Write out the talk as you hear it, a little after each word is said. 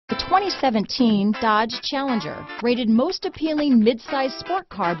2017 Dodge Challenger. Rated most appealing midsize sport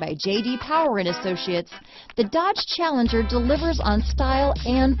car by J.D. Power and Associates, the Dodge Challenger delivers on style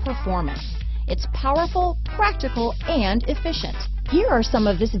and performance. It's powerful, practical, and efficient. Here are some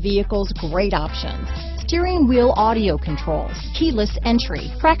of this vehicle's great options: steering wheel audio controls, keyless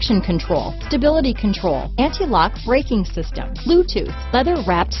entry, traction control, stability control, anti-lock braking system, Bluetooth,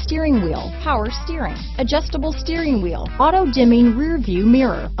 leather-wrapped steering wheel, power steering, adjustable steering wheel, auto-dimming rear view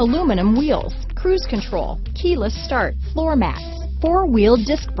mirror, aluminum wheels, cruise control, keyless start, floor mats, four-wheel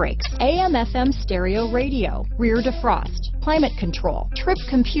disc brakes, AM/FM stereo radio, rear defrost, climate control, trip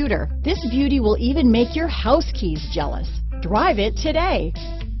computer. This beauty will even make your house keys jealous. Drive it today.